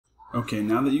Okay,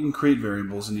 now that you can create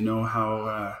variables and you know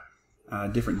how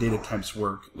different data types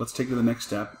work, let's take it to the next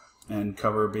step and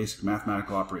cover basic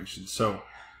mathematical operations. So,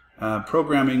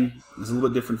 programming is a little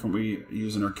bit different from what we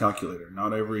use in our calculator.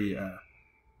 Not every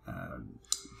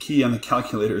key on the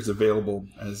calculator is available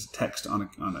as text on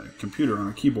a computer, on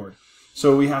a keyboard.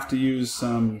 So we have to use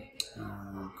some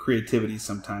creativity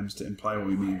sometimes to imply what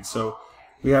we mean. So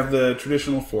we have the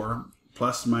traditional for,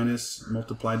 plus, minus,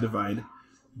 multiply, divide.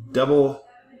 Double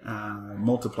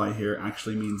multiply here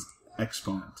actually means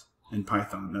exponent in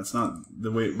Python. That's not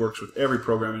the way it works with every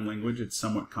programming language. It's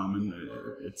somewhat common.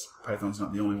 Python's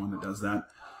not the only one that does that.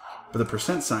 But the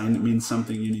percent sign means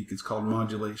something unique. It's called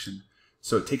modulation.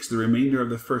 So it takes the remainder of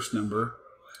the first number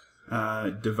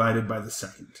divided by the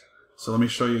second. So let me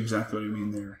show you exactly what I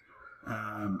mean there.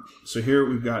 So here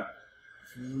we've got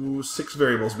 6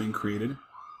 variables being created.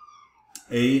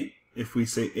 A, if we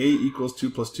say A equals 2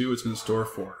 plus 2, it's going to store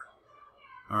 4.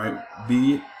 All right.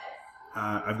 B,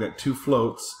 I've got 2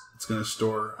 floats. It's going to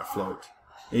store a float.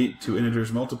 8, 2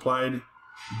 integers multiplied.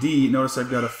 D, notice I've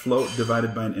got a float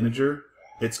divided by an integer.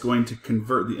 It's going to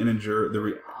convert the integer,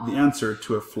 the answer,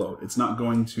 to a float. It's not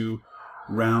going to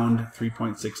round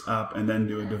 3.6 up and then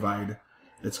do a divide.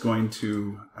 It's going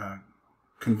to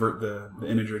convert the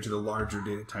integer to the larger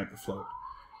data type, the float.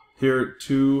 Here,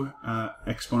 2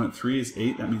 exponent 3 is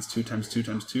 8. That means 2 times 2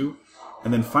 times 2.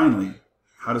 And then finally,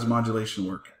 how does modulation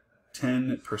work?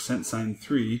 10% sign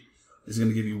 3 is going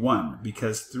to give you 1,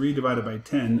 because 3 divided by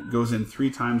 10 goes in 3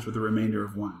 times with a remainder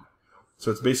of 1. So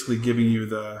it's basically giving you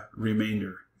the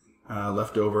remainder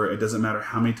left over. It doesn't matter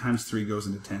how many times 3 goes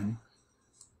into 10.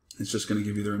 It's just going to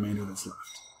give you the remainder that's left.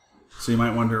 So you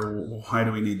might wonder, well, why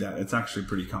do we need that? It's actually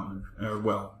pretty common, or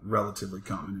well, relatively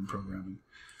common in programming.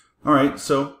 All right,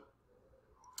 so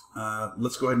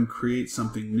let's go ahead and create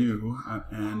something new,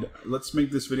 and let's make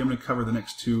this video. I'm going to cover the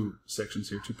next 2 sections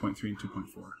here, 2.3 and 2.4.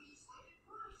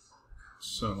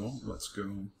 So let's go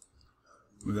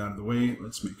move that out of the way.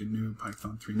 Let's make a new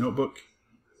Python 3 notebook.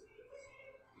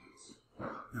 And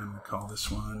I'm going to call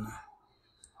this one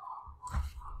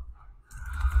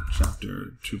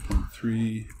Chapter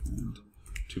 2.3 and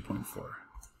 2.4.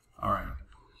 All right.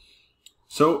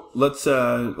 So let's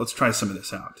try some of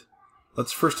this out.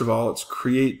 First of all, let's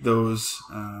create those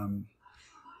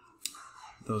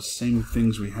same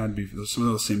things we had before. Some of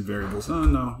those same variables. Oh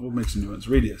no, we'll make some new ones.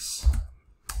 Radius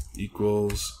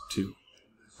equals 2.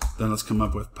 Then let's come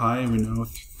up with pi. We know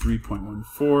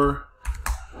 3.14,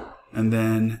 and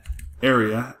then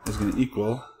area is going to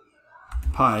equal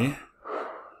pi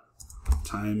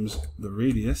times the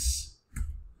radius.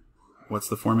 What's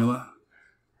the formula?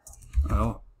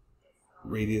 Well,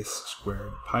 radius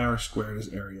squared. Pi r squared is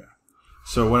area.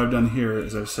 So what I've done here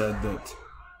is I've said that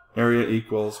area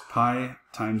equals pi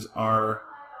times r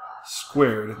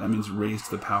squared. That means raised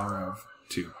to the power of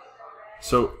 2.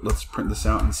 So let's print this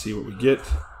out and see what we get.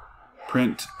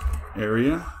 Print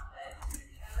area.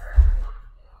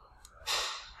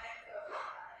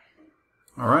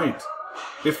 All right.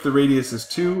 If the radius is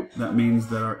 2, that means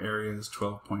that our area is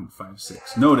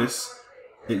 12.56. Notice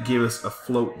it gave us a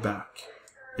float back.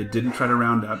 It didn't try to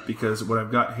round up, because what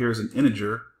I've got here is an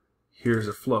integer, here's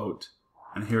a float,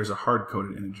 and here's a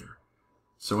hard-coded integer.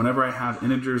 So whenever I have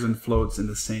integers and floats in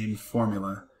the same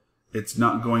formula, it's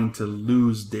not going to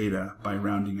lose data by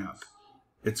rounding up.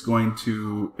 It's going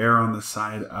to err on the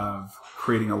side of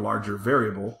creating a larger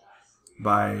variable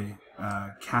by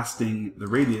casting the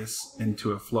radius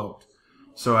into a float.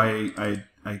 So I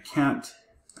can't,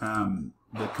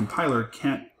 the compiler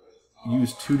can't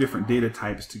use 2 different data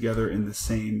types together in the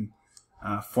same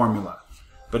formula.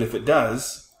 But if it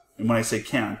does, and when I say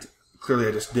can't, clearly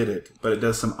I just did it, but it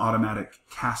does some automatic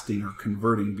casting or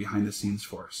converting behind the scenes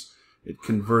for us. It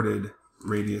converted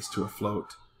radius to a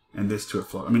float and this to a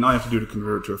float. I mean, all I have to do to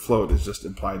convert it to a float is just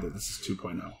imply that this is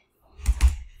 2.0.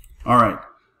 All right,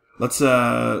 let's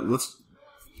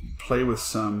play with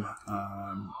some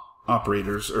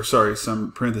operators, or sorry,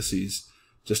 some parentheses,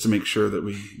 just to make sure that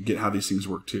we get how these things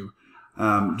work too.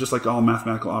 Just like all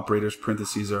mathematical operators,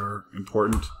 parentheses are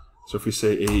important. So if we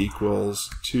say a equals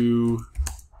 2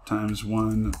 times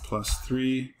 1 plus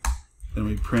 3, then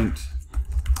we print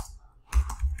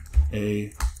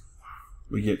a,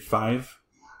 we get 5.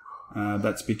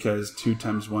 That's because 2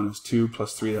 times 1 is 2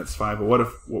 plus 3, that's 5. But what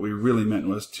if what we really meant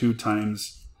was 2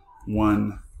 times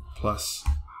 1 plus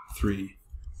 3?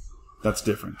 That's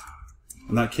different.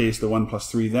 In that case, the 1 plus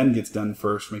 3 then gets done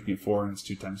first, making it 4, and it's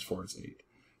 2 times 4 is 8.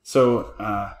 So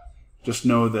just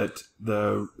know that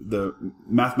the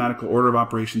mathematical order of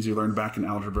operations you learned back in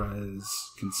algebra is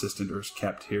consistent or is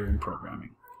kept here in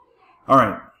programming. All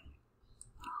right.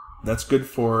 That's good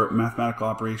for mathematical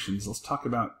operations. Let's talk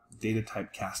about data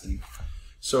type casting.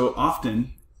 So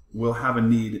often we'll have a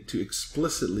need to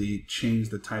explicitly change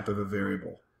the type of a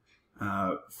variable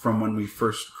from when we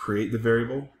first create the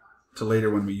variable to later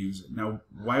when we use it. Now,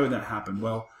 why would that happen?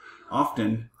 Well,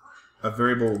 often a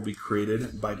variable will be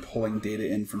created by pulling data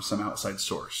in from some outside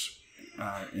source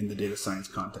in the data science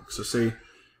context. So say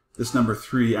this number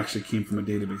 3 actually came from a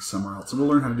database somewhere else. And we'll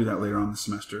learn how to do that later on this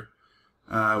semester.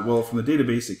 Well, from the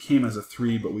database, it came as a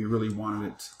 3, but we really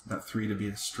wanted that 3 to be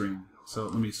a string. So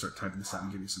let me start typing this out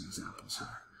and give you some examples here.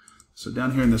 So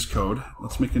down here in this code,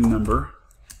 let's make a number.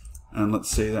 And let's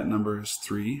say that number is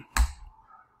 3.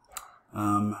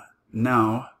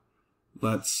 Now,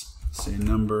 let's say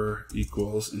number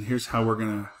equals, and here's how we're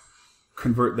going to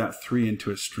convert that 3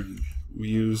 into a string. We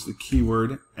use the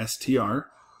keyword str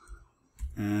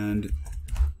and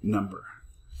number.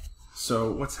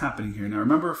 So what's happening here? Now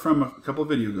remember from a couple of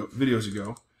videos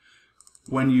ago,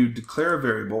 when you declare a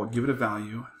variable, give it a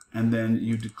value, and then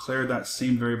you declare that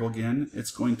same variable again,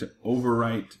 it's going to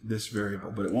overwrite this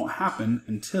variable, but it won't happen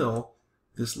until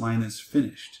this line is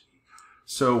finished.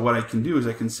 So what I can do is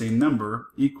I can say number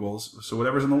equals, so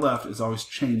whatever's on the left is always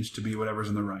changed to be whatever's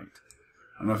on the right.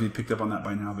 I don't know if you picked up on that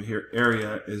by now, but here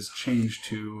area is changed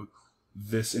to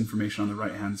this information on the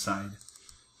right hand side,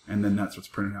 and then that's what's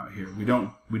printed out here. We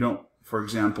don't for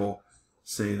example,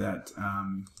 say that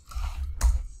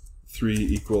 3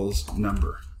 equals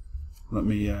number. Let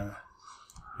me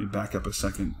back up a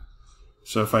second.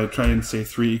 So if I try and say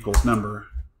 3 equals number,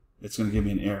 it's going to give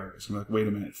me an error. It's going to be like, wait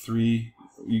a minute, 3,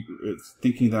 it's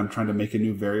thinking that I'm trying to make a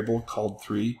new variable called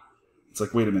 3. It's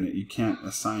like, wait a minute, you can't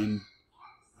assign,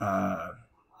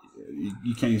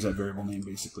 you can't use that variable name,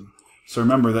 basically. So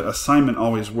remember that assignment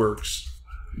always works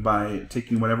by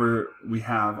taking whatever we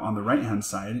have on the right-hand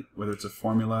side, whether it's a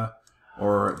formula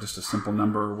or just a simple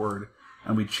number or word,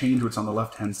 and we change what's on the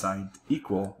left-hand side to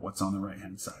equal what's on the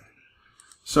right-hand side.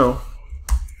 So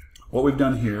what we've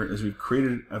done here is we've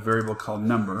created a variable called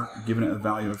number, given it a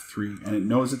value of 3, and it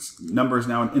knows its number is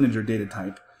now an integer data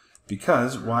type.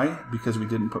 Because, why? Because we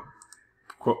didn't put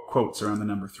quotes around the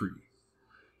number 3.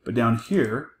 But down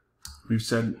here, we've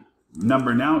said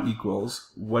number now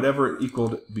equals whatever it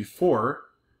equaled before.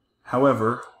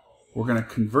 However, we're going to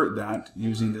convert that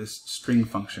using this string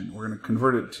function. We're going to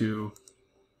convert it to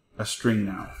a string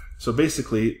now. So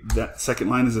basically, that second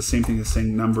line is the same thing as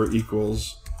saying number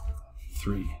equals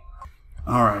 3.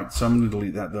 All right, so I'm going to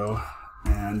delete that though,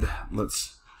 and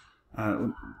let's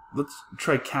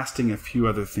try casting a few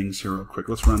other things here real quick.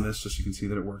 Let's run this just so you can see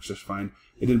that it works just fine.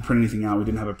 It didn't print anything out. We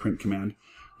didn't have a print command,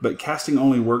 but casting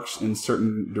only works in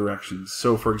certain directions.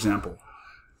 So, for example,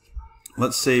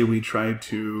 let's say we try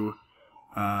to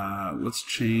let's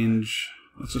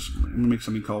make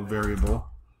something called variable.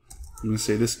 I'm going to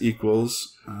say this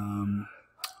equals.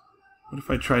 What if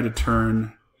I try to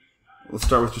turn? Let's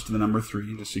start with just the number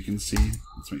 3, just so you can see.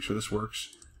 Let's make sure this works.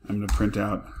 I'm going to print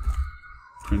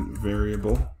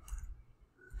variable.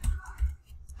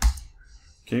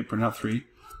 Okay, print out 3.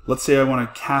 Let's say I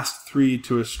want to cast 3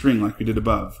 to a string like we did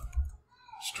above.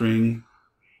 String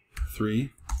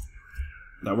 3.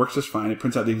 That works just fine. It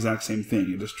prints out the exact same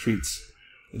thing. It just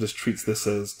treats this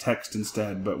as text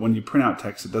instead. But when you print out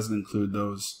text, it doesn't include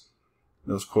those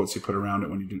quotes you put around it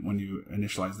when you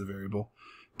initialize the variable.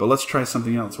 But let's try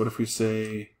something else. What if we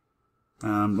say,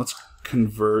 let's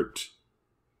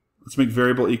make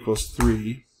variable equals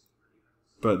 3,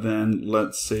 but then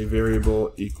let's say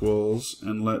variable equals,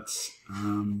 and let's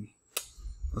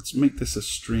make this a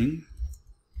string.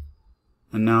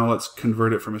 And now let's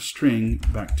convert it from a string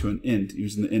back to an int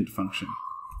using the int function.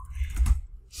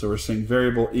 So we're saying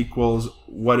variable equals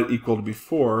what it equaled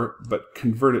before, but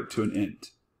convert it to an int.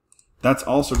 That's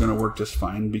also going to work just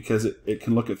fine because it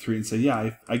can look at 3 and say,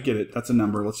 yeah, I get it. That's a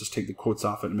number. Let's just take the quotes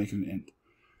off it and make it an int.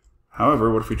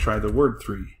 However, what if we try the word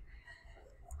 3?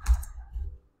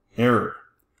 Error.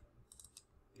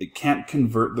 It can't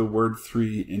convert the word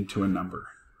 3 into a number.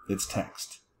 It's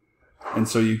text. And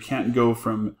so you can't go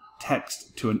from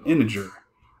text to an integer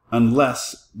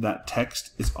unless that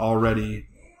text is already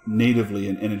natively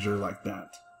an integer like that.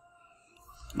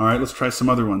 All right, let's try some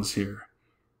other ones here.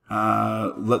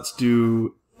 Let's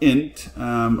do int,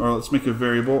 or let's make a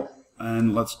variable,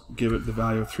 and let's give it the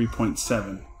value of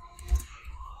 3.7.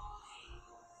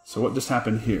 So what just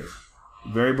happened here?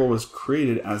 Variable was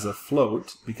created as a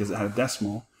float because it had a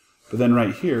decimal, but then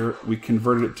right here we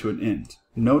converted it to an int.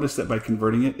 Notice that by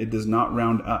converting it, it does not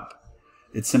round up.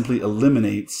 It simply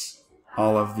eliminates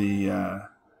all of the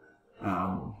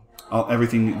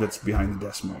everything that's behind the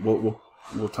decimal.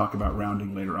 We'll talk about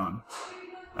rounding later on.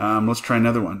 Let's try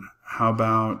another one. How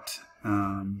about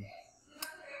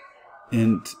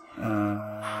int,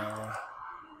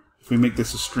 if we make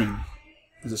this a string,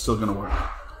 is it still going to work?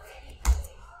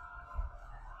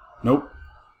 Nope.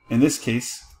 In this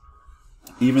case,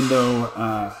 even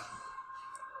though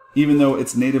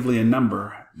it's natively a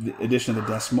number, the addition of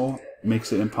the decimal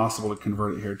makes it impossible to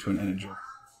convert it here to an integer.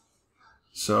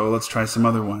 So let's try some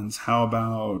other ones. How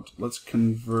about, let's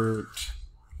turn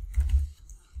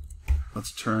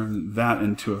that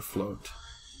into a float.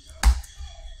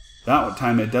 That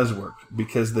time it does work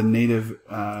because the native,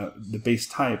 the base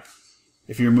type,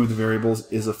 if you remove the variables,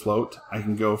 is a float. I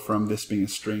can go from this being a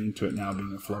string to it now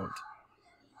being a float.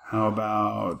 How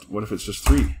about, what if it's just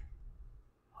 3?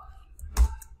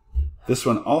 This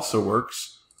one also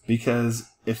works because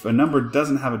if a number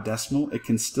doesn't have a decimal, it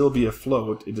can still be a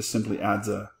float. It just simply adds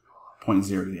a 0.0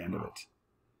 to the end of it.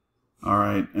 All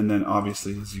right, and then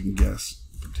obviously, as you can guess,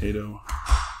 potato,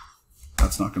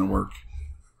 that's not going to work.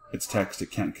 It's text.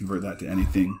 It can't convert that to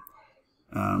anything.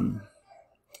 And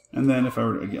then if I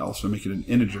were to also make it an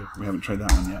integer, we haven't tried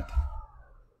that one yet.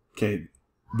 Okay,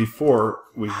 before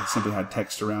we simply had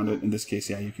text around it. In this case,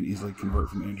 yeah, you can easily convert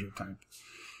from integer type.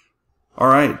 All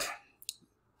right,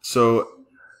 so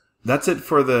that's it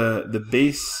for the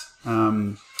base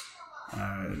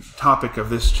topic of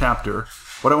this chapter.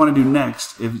 What I want to do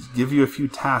next is give you a few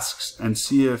tasks and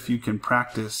see if you can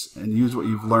practice and use what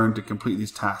you've learned to complete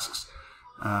these tasks.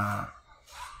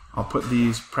 I'll put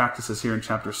these practices here in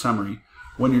chapter summary.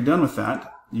 When you're done with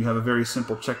that, you have a very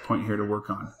simple checkpoint here to work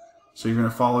on. So you're going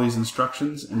to follow these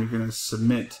instructions and you're going to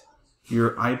submit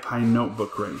your IPy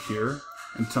notebook right here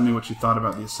and tell me what you thought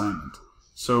about the assignment.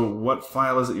 So what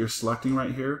file is it you're selecting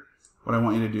right here? What I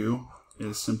want you to do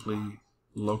is simply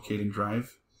locate and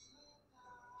drive.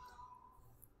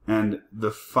 And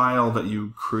the file that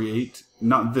you create,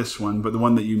 not this one, but the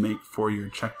one that you make for your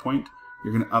checkpoint,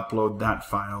 you're going to upload that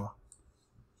file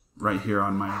right here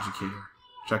on My Educator.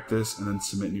 Check this and then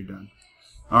submit and you're done.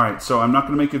 Alright, so I'm not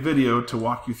going to make a video to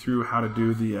walk you through how to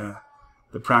do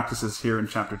the practices here in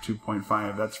chapter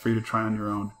 2.5. That's for you to try on your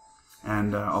own.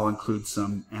 And I'll include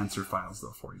some answer files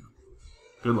though for you.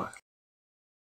 Good luck.